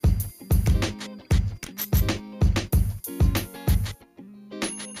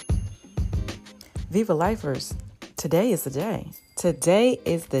Viva Lifers, today is the day. Today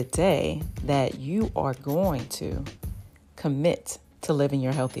is the day that you are going to commit to living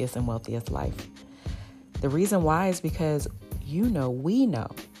your healthiest and wealthiest life. The reason why is because we know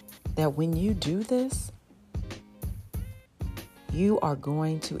that when you do this, you are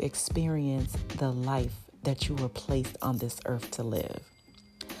going to experience the life that you were placed on this earth to live.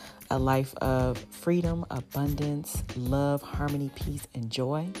 A life of freedom, abundance, love, harmony, peace, and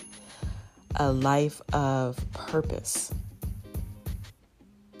joy. A life of purpose.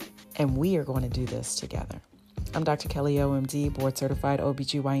 And we are going to do this together. I'm Dr. Kelly OMD, board certified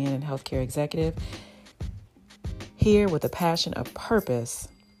OBGYN and healthcare executive, here with a passion of purpose,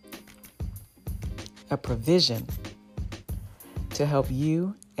 a provision to help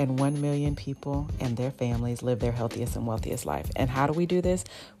you and 1 million people and their families live their healthiest and wealthiest life. And how do we do this?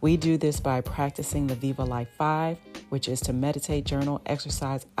 We do this by practicing the Viva Life 5, which is to meditate, journal,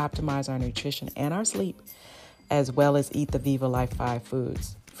 exercise, optimize our nutrition and our sleep, as well as eat the Viva Life 5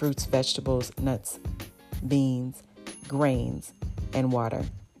 foods: fruits, vegetables, nuts, beans, grains, and water.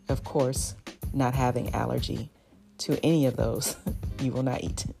 Of course, not having allergy to any of those you will not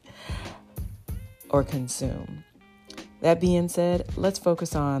eat or consume. That being said, let's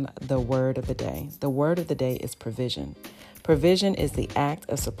focus on the word of the day. The word of the day is provision. Provision is the act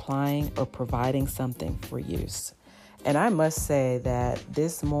of supplying or providing something for use. And I must say that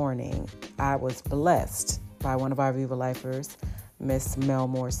this morning I was blessed by one of our Viva Lifers, Miss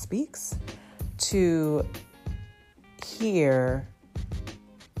Melmore Speaks, to hear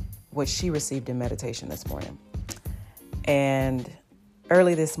what she received in meditation this morning. And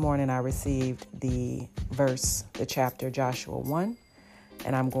early this morning, I received the verse, the chapter, Joshua 1,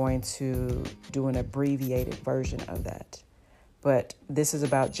 and I'm going to do an abbreviated version of that. But this is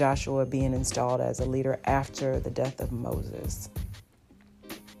about Joshua being installed as a leader after the death of Moses.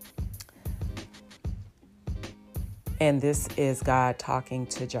 And this is God talking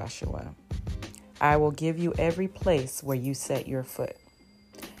to Joshua. I will give you every place where you set your foot.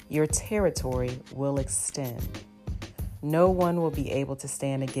 Your territory will extend. No one will be able to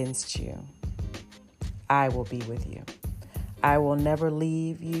stand against you. I will be with you. I will never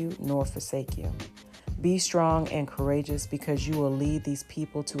leave you nor forsake you. Be strong and courageous, because you will lead these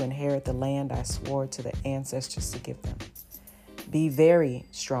people to inherit the land I swore to the ancestors to give them. Be very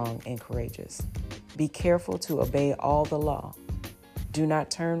strong and courageous. Be careful to obey all the law. Do not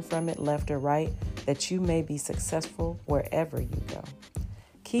turn from it left or right, that you may be successful wherever you go.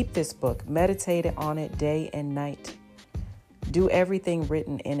 Keep this book, meditate on it day and night. Do everything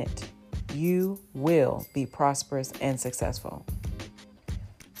written in it. You will be prosperous and successful.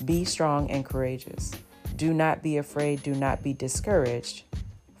 Be strong and courageous. Do not be afraid. Do not be discouraged,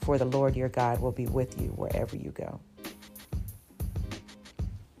 for the Lord your God will be with you wherever you go.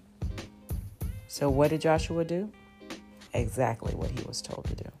 So what did Joshua do? Exactly what he was told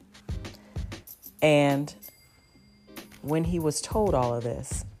to do. And when he was told all of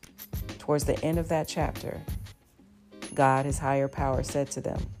this, towards the end of that chapter, God, his higher power, said to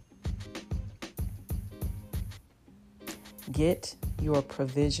them, get your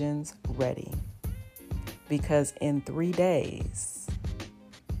provisions ready, because in 3 days,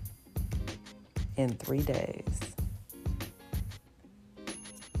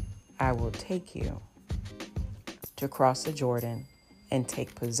 I will take you to cross the Jordan and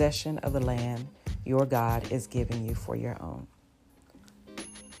take possession of the land your God is giving you for your own.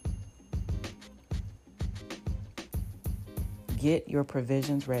 Get your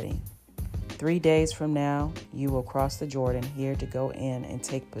provisions ready. 3 days from now, you will cross the Jordan here to go in and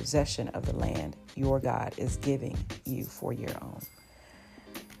take possession of the land your God is giving you for your own.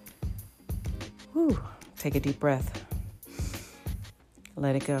 Whew. Take a deep breath.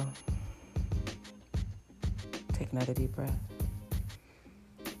 Let it go. Take another deep breath.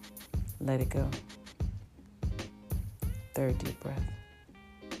 Let it go. Third deep breath.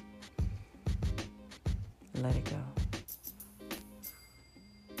 Let it go.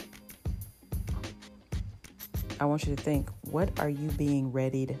 I want you to think, what are you being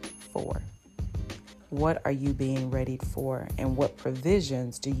readied for? What are you being readied for? And what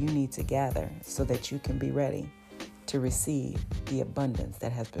provisions do you need to gather so that you can be ready to receive the abundance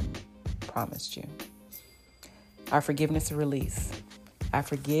that has been promised you? Our forgiveness and release. I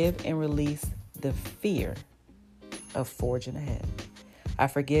forgive and release the fear of forging ahead. I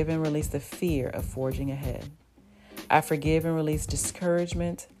forgive and release the fear of forging ahead. I forgive and release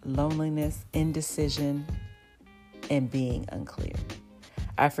discouragement, loneliness, indecision, and being unclear.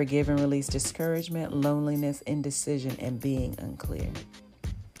 I forgive and release discouragement, loneliness, indecision, and being unclear.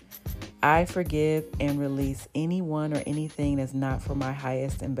 I forgive and release anyone or anything that's not for my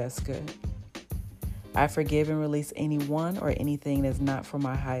highest and best good. I forgive and release anyone or anything that is not for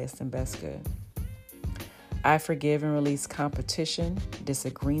my highest and best good. I forgive and release competition,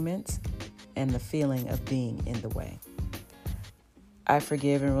 disagreements, and the feeling of being in the way. I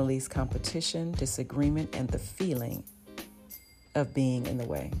forgive and release competition, disagreement, and the feeling of being in the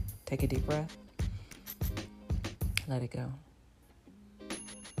way. Take a deep breath. Let it go.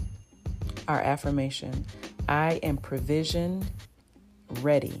 Our affirmation: I am provisioned,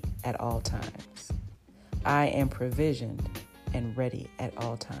 ready at all times. I am provisioned and ready at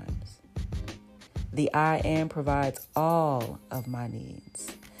all times. The I am provides all of my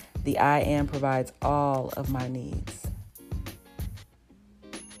needs. The I am provides all of my needs.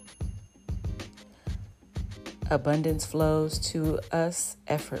 Abundance flows to us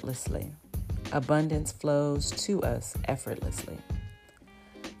effortlessly. Abundance flows to us effortlessly.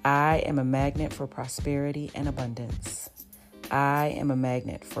 I am a magnet for prosperity and abundance. I am a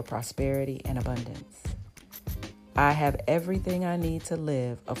magnet for prosperity and abundance. I have everything I need to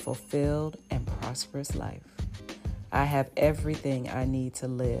live a fulfilled and prosperous life. I have everything I need to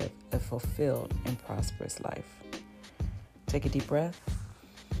live a fulfilled and prosperous life. Take a deep breath.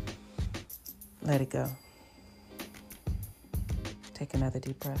 Let it go. Take another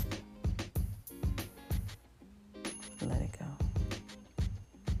deep breath. Let it go.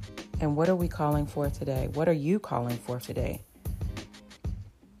 And what are we calling for today? What are you calling for today?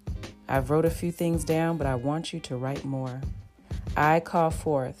 I've wrote a few things down, but I want you to write more. I call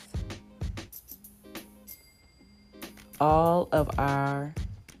forth all of our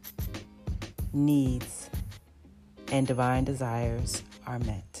needs and divine desires are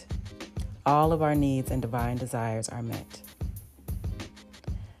met. All of our needs and divine desires are met.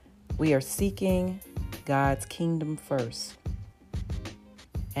 We are seeking God's kingdom first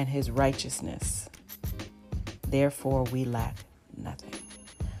and his righteousness. Therefore, we lack nothing.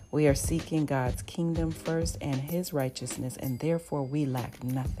 We are seeking God's kingdom first and his righteousness, and therefore we lack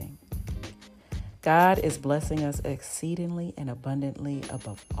nothing. God is blessing us exceedingly and abundantly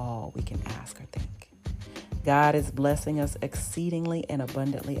above all we can ask or think. God is blessing us exceedingly and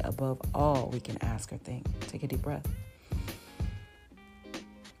abundantly above all we can ask or think. Take a deep breath.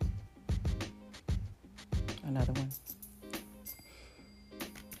 Another one.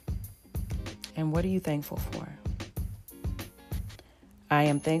 And what are you thankful for? I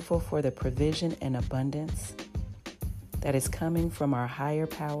am thankful for the provision and abundance that is coming from our higher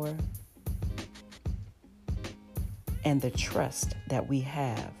power and the trust that we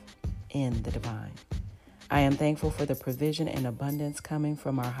have in the divine. I am thankful for the provision and abundance coming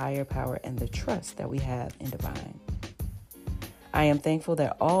from our higher power and the trust that we have in divine. I am thankful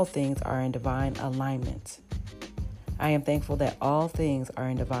that all things are in divine alignment. I am thankful that all things are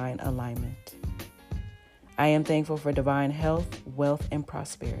in divine alignment. I am thankful for divine health, wealth, and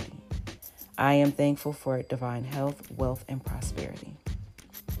prosperity. I am thankful for divine health, wealth, and prosperity.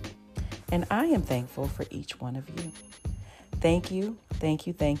 And I am thankful for each one of you. Thank you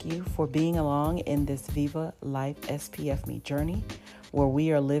for being along in this Viva Life SPF Me journey, where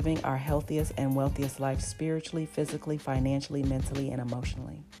we are living our healthiest and wealthiest life spiritually, physically, financially, mentally, and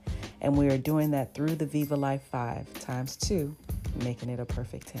emotionally. And we are doing that through the Viva Life 5 times 2, making it a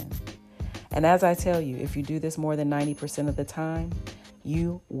perfect 10. And as I tell you, if you do this more than 90% of the time,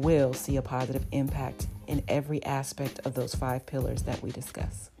 you will see a positive impact in every aspect of those 5 pillars that we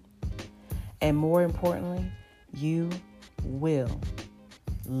discuss. And more importantly, you will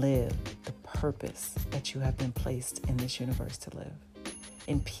live the purpose that you have been placed in this universe to live.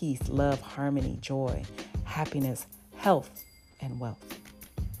 In peace, love, harmony, joy, happiness, health, and wealth.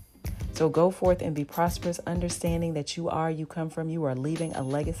 So go forth and be prosperous, understanding that you come from, you are leaving a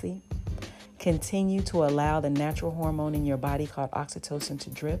legacy. Continue to allow the natural hormone in your body called oxytocin to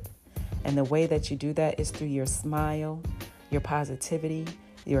drip. And the way that you do that is through your smile, your positivity,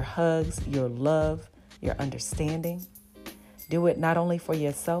 your hugs, your love, your understanding. Do it not only for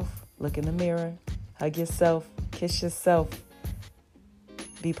yourself. Look in the mirror, hug yourself, kiss yourself.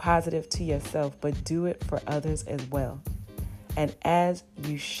 Be positive to yourself, but do it for others as well. And as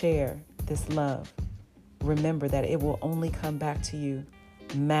you share this love, remember that it will only come back to you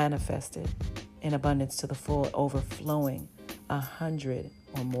manifested in abundance to the full, overflowing 100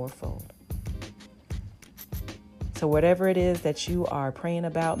 or more fold. So whatever it is that you are praying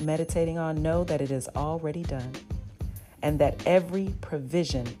about, meditating on, know that it is already done and that every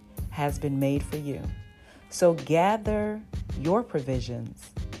provision has been made for you. So gather your provisions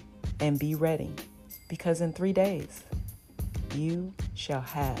and be ready, because in 3 days, you shall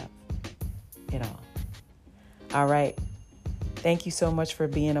have it all. All right. Thank you so much for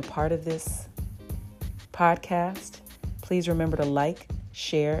being a part of this podcast. Please remember to like,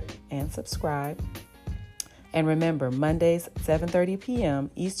 share, and subscribe. And remember, Mondays, 7:30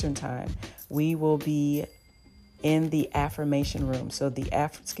 p.m. Eastern Time, we will be in the affirmation room. So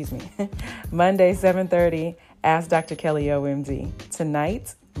Monday, 7:30, Ask Dr. Kelly OMD.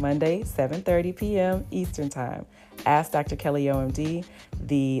 Tonight, Monday, 7:30 p.m. Eastern Time, Ask Dr. Kelly OMD.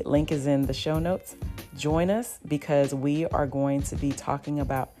 The link is in the show notes. Join us because we are going to be talking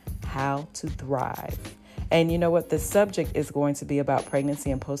about how to thrive. And you know what? The subject is going to be about pregnancy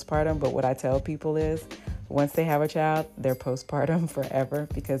and postpartum. But what I tell people is once they have a child, they're postpartum forever,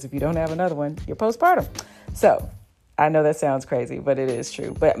 because if you don't have another one, you're postpartum. So I know that sounds crazy, but it is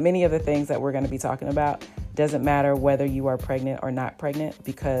true. But many of the things that we're going to be talking about doesn't matter whether you are pregnant or not pregnant,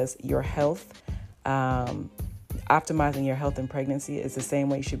 because your health, optimizing your health in pregnancy is the same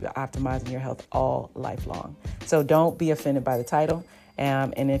way you should be optimizing your health all lifelong. So don't be offended by the title.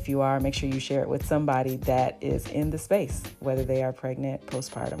 And if you are, make sure you share it with somebody that is in the space, whether they are pregnant,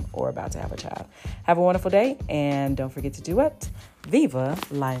 postpartum, or about to have a child. Have a wonderful day. And don't forget to do what? Viva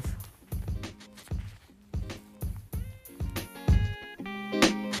life.